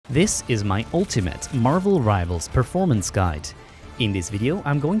This is my ultimate Marvel Rivals performance guide. In this video,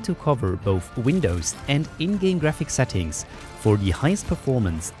 I'm going to cover both Windows and in-game graphics settings for the highest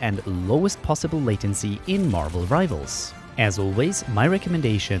performance and lowest possible latency in Marvel Rivals. As always, my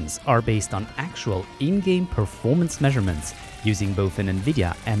recommendations are based on actual in-game performance measurements using both an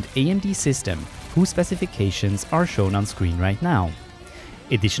Nvidia and AMD system whose specifications are shown on screen right now.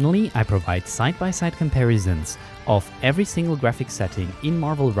 Additionally, I provide side-by-side comparisons of every single graphics setting in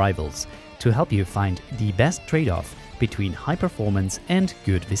Marvel Rivals to help you find the best trade-off between high performance and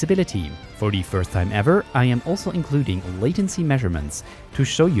good visibility. For the first time ever, I am also including latency measurements to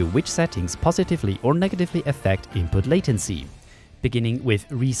show you which settings positively or negatively affect input latency. Beginning with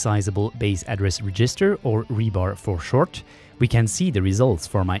Resizable Base Address Register, or ReBAR for short, we can see the results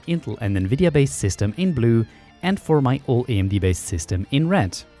for my Intel and Nvidia based system in blue and for my all AMD based system in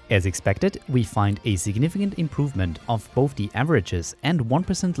red. As expected, we find a significant improvement of both the averages and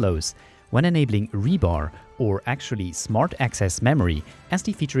 1% lows when enabling ReBAR, or actually Smart Access Memory as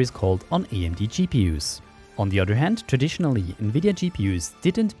the feature is called on AMD GPUs. On the other hand, traditionally Nvidia GPUs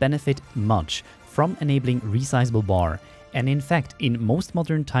didn't benefit much from enabling resizable bar, and in fact in most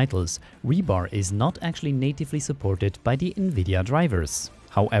modern titles ReBAR is not actually natively supported by the Nvidia drivers.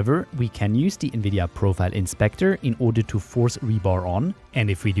 However, we can use the Nvidia Profile Inspector in order to force ReBAR on, and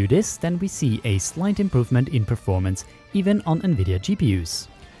if we do this, then we see a slight improvement in performance even on Nvidia GPUs.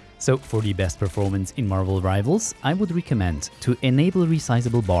 So for the best performance in Marvel Rivals, I would recommend to enable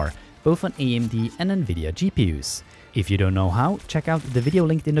resizable bar both on AMD and Nvidia GPUs. If you don't know how, check out the video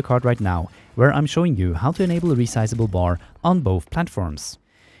linked in the card right now, where I'm showing you how to enable a resizable bar on both platforms.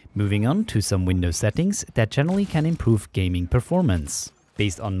 Moving on to some Windows settings that generally can improve gaming performance.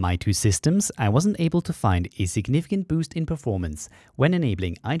 Based on my two systems, I wasn't able to find a significant boost in performance when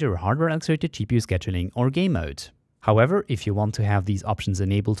enabling either hardware-accelerated GPU scheduling or game mode. However, if you want to have these options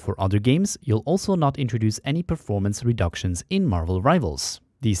enabled for other games, you'll also not introduce any performance reductions in Marvel Rivals.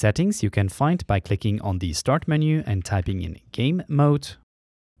 These settings you can find by clicking on the Start menu and typing in Game Mode,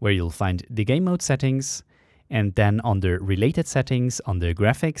 where you'll find the game mode settings, and then under Related Settings under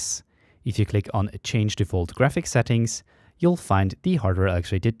Graphics, if you click on Change Default Graphics Settings, you'll find the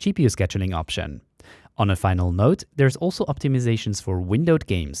hardware-accelerated GPU scheduling option. On a final note, there's also optimizations for windowed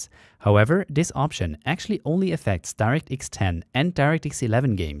games. However, this option actually only affects DirectX 10 and DirectX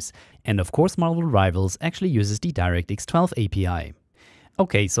 11 games, and of course Marvel Rivals actually uses the DirectX 12 API.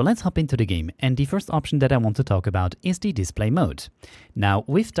 Okay, so let's hop into the game, and the first option that I want to talk about is the display mode. Now,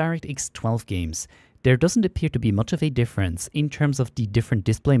 with DirectX 12 games, there doesn't appear to be much of a difference in terms of the different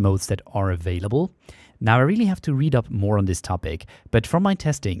display modes that are available. Now, I really have to read up more on this topic, but from my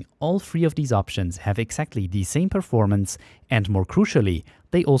testing, all three of these options have exactly the same performance, and more crucially,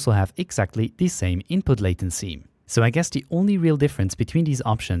 they also have exactly the same input latency. So I guess the only real difference between these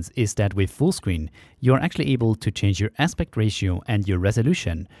options is that with full screen, you're actually able to change your aspect ratio and your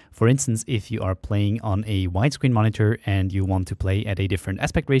resolution. For instance, if you are playing on a widescreen monitor and you want to play at a different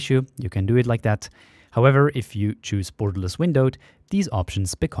aspect ratio, you can do it like that. However, if you choose borderless windowed, these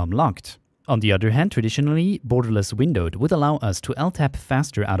options become locked. On the other hand, traditionally, borderless windowed would allow us to Alt-Tab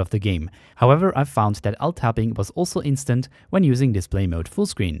faster out of the game. However, I've found that Alt-Tabbing was also instant when using display mode full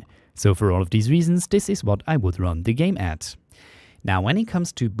screen. So for all of these reasons, this is what I would run the game at. Now, when it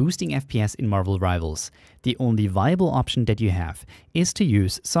comes to boosting FPS in Marvel Rivals, the only viable option that you have is to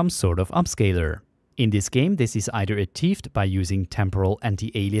use some sort of upscaler. In this game, this is either achieved by using temporal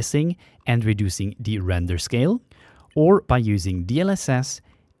anti-aliasing and reducing the render scale, or by using DLSS,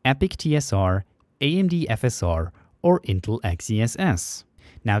 Epic TSR, AMD FSR, or Intel XESS.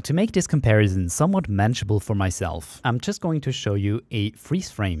 Now, to make this comparison somewhat manageable for myself, I'm just going to show you a freeze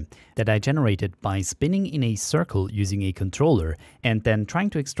frame that I generated by spinning in a circle using a controller and then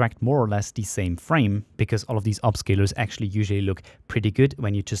trying to extract more or less the same frame, because all of these upscalers actually usually look pretty good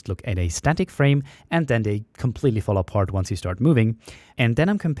when you just look at a static frame, and then they completely fall apart once you start moving. And then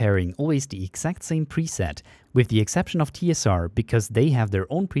I'm comparing always the exact same preset, with the exception of TSR, because they have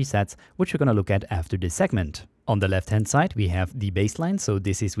their own presets, which we're going to look at after this segment. On the left-hand side, we have the baseline, so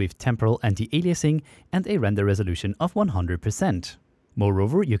this is with temporal anti-aliasing and a render resolution of 100%.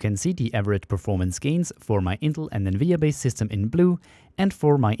 Moreover, you can see the average performance gains for my Intel and Nvidia-based system in blue and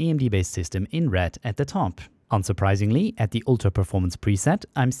for my AMD-based system in red at the top. Unsurprisingly, at the Ultra Performance preset,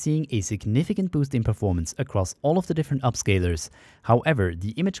 I'm seeing a significant boost in performance across all of the different upscalers. However,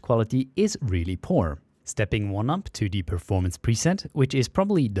 the image quality is really poor. Stepping one up to the performance preset, which is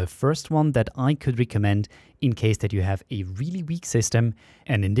probably the first one that I could recommend in case that you have a really weak system.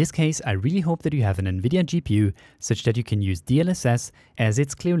 And in this case, I really hope that you have an Nvidia GPU such that you can use DLSS, as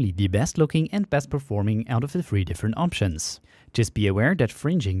it's clearly the best looking and best performing out of the three different options. Just be aware that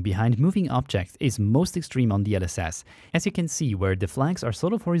fringing behind moving objects is most extreme on DLSS, as you can see where the flags are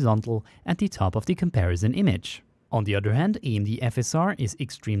sort of horizontal at the top of the comparison image. On the other hand, AMD FSR is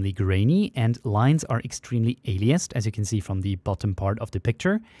extremely grainy and lines are extremely aliased, as you can see from the bottom part of the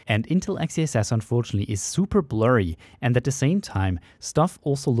picture. And Intel XESS unfortunately is super blurry, and at the same time, stuff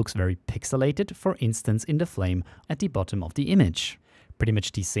also looks very pixelated, for instance in the flame at the bottom of the image. Pretty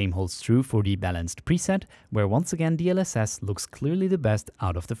much the same holds true for the balanced preset, where once again DLSS looks clearly the best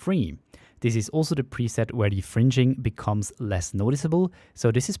out of the three. This is also the preset where the fringing becomes less noticeable,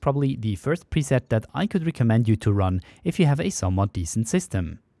 so this is probably the first preset that I could recommend you to run if you have a somewhat decent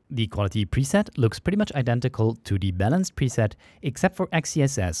system. The quality preset looks pretty much identical to the balanced preset except for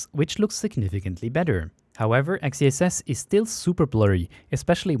XESS, which looks significantly better. However, XESS is still super blurry,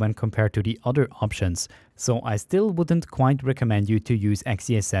 especially when compared to the other options, so I still wouldn't quite recommend you to use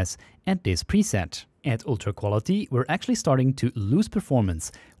XESS at this preset. At ultra quality, we're actually starting to lose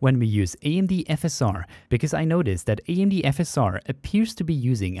performance when we use AMD FSR, because I noticed that AMD FSR appears to be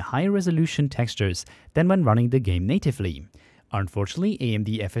using higher resolution textures than when running the game natively. Unfortunately,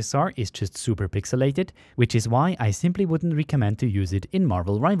 AMD FSR is just super pixelated, which is why I simply wouldn't recommend to use it in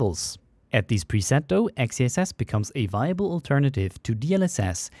Marvel Rivals. At this preset though, XESS becomes a viable alternative to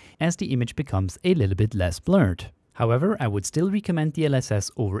DLSS as the image becomes a little bit less blurred. However, I would still recommend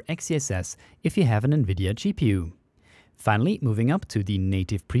DLSS over XESS if you have an Nvidia GPU. Finally, moving up to the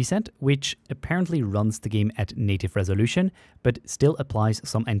native preset, which apparently runs the game at native resolution, but still applies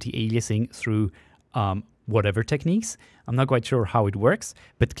some anti-aliasing through whatever techniques. I'm not quite sure how it works,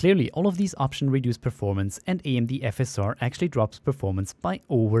 but clearly all of these options reduce performance and AMD FSR actually drops performance by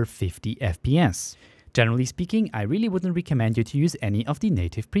over 50 FPS. Generally speaking, I really wouldn't recommend you to use any of the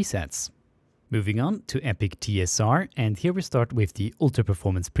native presets. Moving on to Epic TSR, and here we start with the Ultra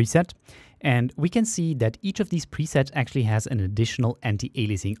Performance preset, and we can see that each of these presets actually has an additional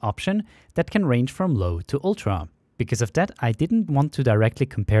anti-aliasing option that can range from low to ultra. Because of that, I didn't want to directly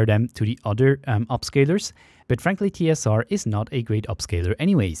compare them to the other upscalers, but frankly TSR is not a great upscaler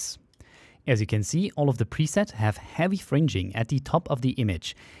anyways. As you can see, all of the presets have heavy fringing at the top of the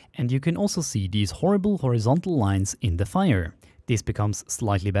image, and you can also see these horrible horizontal lines in the fire. This becomes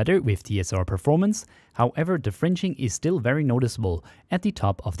slightly better with TSR performance, however the fringing is still very noticeable at the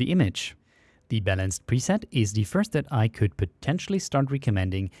top of the image. The balanced preset is the first that I could potentially start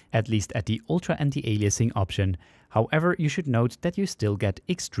recommending, at least at the ultra anti-aliasing option, however you should note that you still get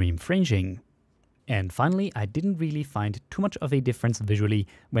extreme fringing. And finally, I didn't really find too much of a difference visually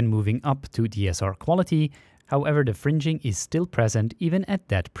when moving up to DSR quality, however the fringing is still present even at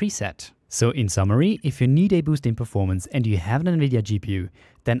that preset. So in summary, if you need a boost in performance and you have an Nvidia GPU,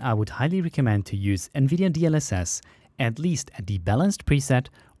 then I would highly recommend to use Nvidia DLSS, at least at the balanced preset,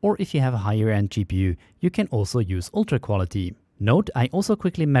 or if you have a higher end GPU, you can also use ultra quality. Note, I also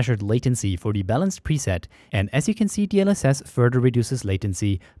quickly measured latency for the balanced preset, and as you can see, DLSS further reduces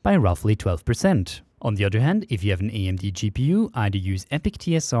latency by roughly 12%. On the other hand, if you have an AMD GPU, either use Epic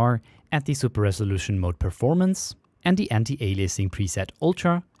TSR at the super resolution mode performance and the anti-aliasing preset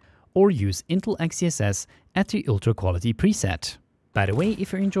ultra, or use Intel XESS at the ultra quality preset. By the way,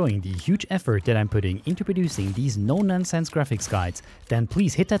 if you're enjoying the huge effort that I'm putting into producing these no-nonsense graphics guides, then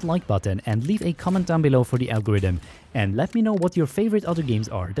please hit that like button and leave a comment down below for the algorithm, and let me know what your favorite other games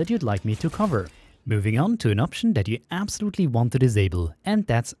are that you'd like me to cover. Moving on to an option that you absolutely want to disable, and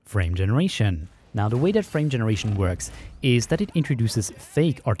that's frame generation. Now, the way that frame generation works is that it introduces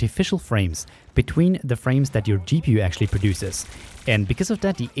fake artificial frames between the frames that your GPU actually produces. And because of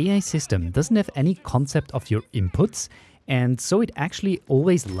that, the AI system doesn't have any concept of your inputs, and so it actually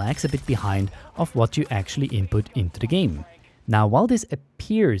always lags a bit behind of what you actually input into the game. Now, while this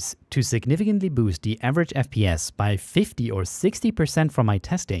appears to significantly boost the average FPS by 50 or 60% from my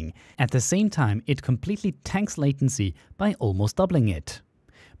testing, at the same time it completely tanks latency by almost doubling it.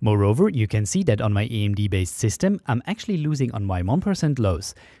 Moreover, you can see that on my AMD-based system, I'm actually losing on my 1%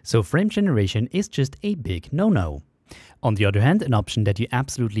 lows, so frame generation is just a big no-no. On the other hand, an option that you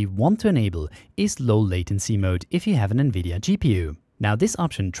absolutely want to enable is low latency mode if you have an Nvidia GPU. Now, this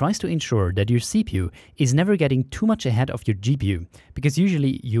option tries to ensure that your CPU is never getting too much ahead of your GPU, because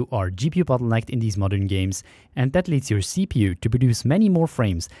usually you are GPU bottlenecked in these modern games, and that leads your CPU to produce many more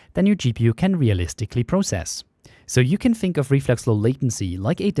frames than your GPU can realistically process. So you can think of reflex low latency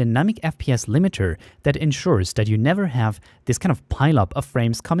like a dynamic FPS limiter that ensures that you never have this kind of pileup of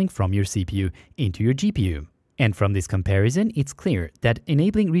frames coming from your CPU into your GPU. And from this comparison, it's clear that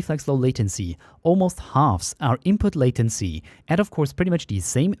enabling reflex low latency almost halves our input latency at, of course, pretty much the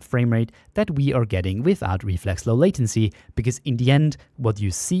same frame rate that we are getting without reflex low latency, because in the end, what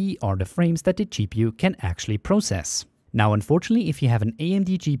you see are the frames that the GPU can actually process. Now, unfortunately, if you have an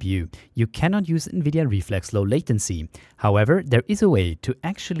AMD GPU, you cannot use Nvidia Reflex Low Latency. However, there is a way to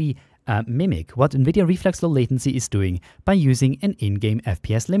actually mimic what Nvidia Reflex Low Latency is doing by using an in-game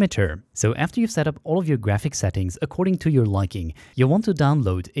FPS limiter. So after you've set up all of your graphic settings according to your liking, you want to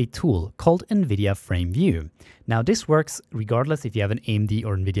download a tool called Nvidia Frame View. Now this works regardless if you have an AMD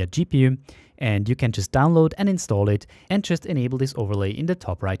or Nvidia GPU, and you can just download and install it and just enable this overlay in the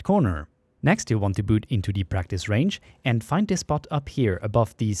top right corner. Next, you want to boot into the practice range and find this spot up here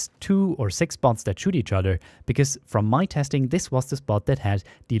above these 2 or 6 spots that shoot each other, because from my testing, this was the spot that had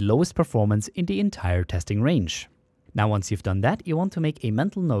the lowest performance in the entire testing range. Now, once you've done that, you want to make a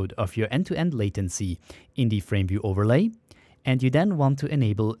mental note of your end-to-end latency in the frame view overlay, and you then want to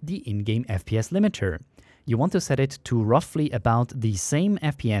enable the in-game FPS limiter. You want to set it to roughly about the same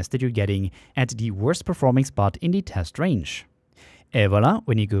FPS that you're getting at the worst performing spot in the test range. Et voila,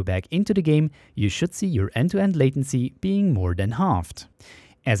 when you go back into the game, you should see your end-to-end latency being more than halved.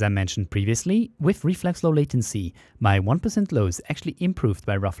 As I mentioned previously, with Reflex Low Latency, my 1% lows actually improved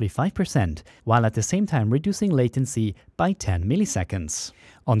by roughly 5%, while at the same time reducing latency by 10 milliseconds.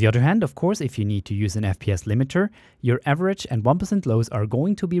 On the other hand, of course, if you need to use an FPS limiter, your average and 1% lows are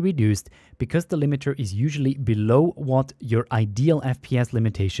going to be reduced because the limiter is usually below what your ideal FPS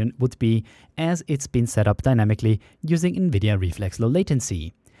limitation would be, as it's been set up dynamically using Nvidia Reflex Low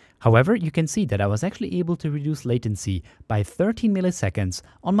Latency. However, you can see that I was actually able to reduce latency by 13 milliseconds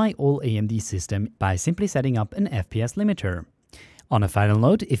on my all AMD system by simply setting up an FPS limiter. On a final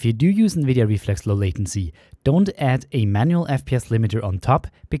note, if you do use Nvidia Reflex Low Latency, don't add a manual FPS limiter on top,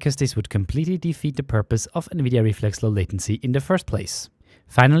 because this would completely defeat the purpose of Nvidia Reflex Low Latency in the first place.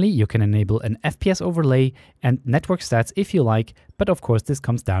 Finally, you can enable an FPS overlay and network stats if you like, but of course this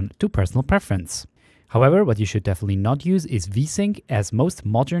comes down to personal preference. However, what you should definitely not use is VSync, as most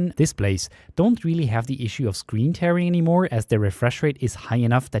modern displays don't really have the issue of screen tearing anymore, as the refresh rate is high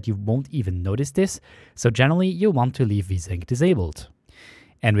enough that you won't even notice this, so generally you'll want to leave VSync disabled.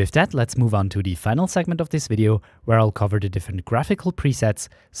 And with that, let's move on to the final segment of this video, where I'll cover the different graphical presets.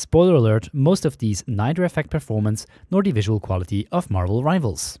 Spoiler alert, most of these neither affect performance nor the visual quality of Marvel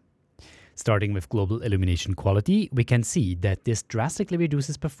Rivals. Starting with global illumination quality, we can see that this drastically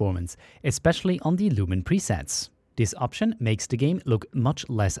reduces performance, especially on the lumen presets. This option makes the game look much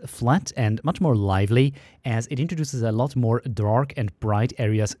less flat and much more lively, as it introduces a lot more dark and bright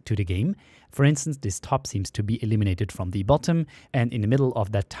areas to the game. For instance, this top seems to be illuminated from the bottom, and in the middle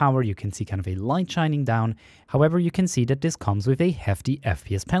of that tower you can see kind of a light shining down. However, you can see that this comes with a hefty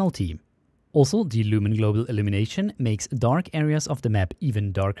FPS penalty. Also, the lumen global illumination makes dark areas of the map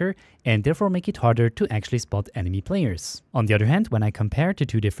even darker, and therefore make it harder to actually spot enemy players. On the other hand, when I compare the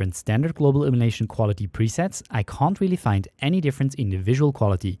two different standard global illumination quality presets, I can't really find any difference in the visual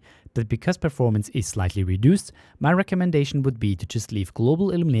quality, but because performance is slightly reduced, my recommendation would be to just leave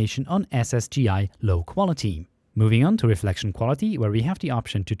global illumination on SSGI low quality. Moving on to reflection quality, where we have the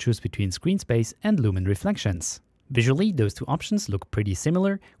option to choose between screen space and lumen reflections. Visually, those two options look pretty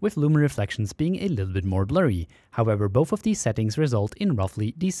similar, with lumen reflections being a little bit more blurry. However, both of these settings result in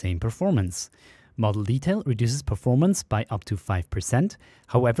roughly the same performance. Model detail reduces performance by up to 5%.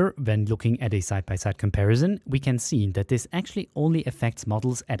 However, when looking at a side-by-side comparison, we can see that this actually only affects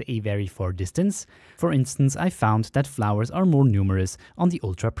models at a very far distance. For instance, I found that flowers are more numerous on the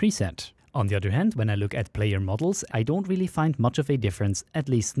Ultra preset. On the other hand, when I look at player models, I don't really find much of a difference, at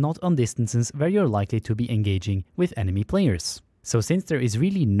least not on distances where you're likely to be engaging with enemy players. So since there is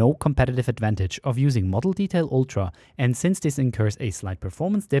really no competitive advantage of using Model Detail Ultra, and since this incurs a slight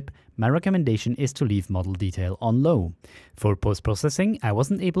performance dip, my recommendation is to leave Model Detail on low. For post-processing, I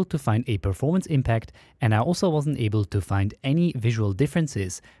wasn't able to find a performance impact, and I also wasn't able to find any visual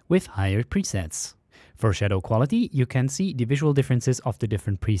differences with higher presets. For shadow quality, you can see the visual differences of the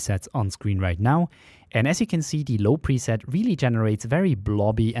different presets on screen right now, and as you can see, the low preset really generates very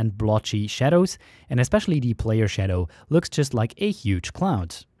blobby and blotchy shadows, and especially the player shadow looks just like a huge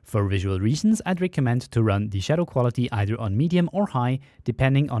cloud. For visual reasons, I'd recommend to run the shadow quality either on medium or high,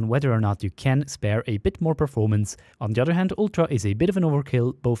 depending on whether or not you can spare a bit more performance. On the other hand, Ultra is a bit of an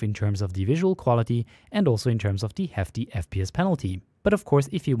overkill, both in terms of the visual quality and also in terms of the hefty FPS penalty. But of course,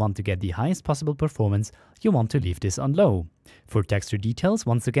 if you want to get the highest possible performance, you want to leave this on low. For texture details,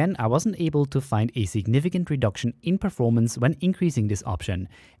 once again, I wasn't able to find a significant reduction in performance when increasing this option.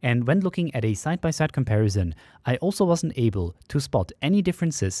 And when looking at a side-by-side comparison, I also wasn't able to spot any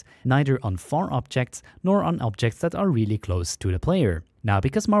differences, neither on far objects nor on objects that are really close to the player. Now,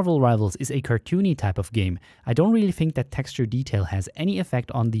 because Marvel Rivals is a cartoony type of game, I don't really think that texture detail has any effect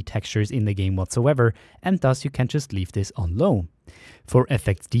on the textures in the game whatsoever, and thus you can just leave this on low. For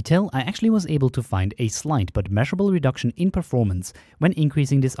effects detail, I actually was able to find a slight but measurable reduction in performance when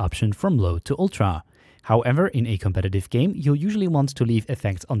increasing this option from low to ultra. However, in a competitive game, you'll usually want to leave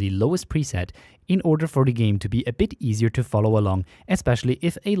effects on the lowest preset in order for the game to be a bit easier to follow along, especially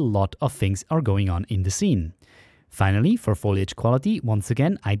if a lot of things are going on in the scene. Finally, for foliage quality, once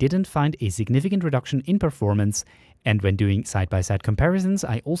again, I didn't find a significant reduction in performance, and when doing side-by-side comparisons,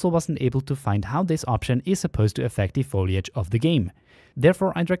 I also wasn't able to find how this option is supposed to affect the foliage of the game.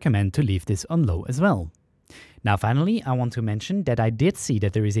 Therefore, I'd recommend to leave this on low as well. Now finally, I want to mention that I did see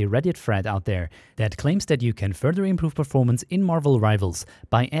that there is a Reddit thread out there that claims that you can further improve performance in Marvel Rivals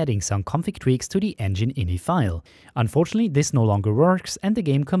by adding some config tweaks to the engine in a file. Unfortunately, this no longer works and the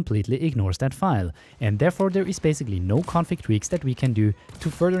game completely ignores that file, and therefore there is basically no config tweaks that we can do to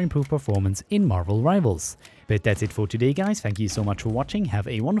further improve performance in Marvel Rivals. But that's it for today, guys. Thank you so much for watching, have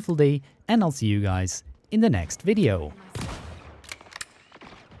a wonderful day, and I'll see you guys in the next video.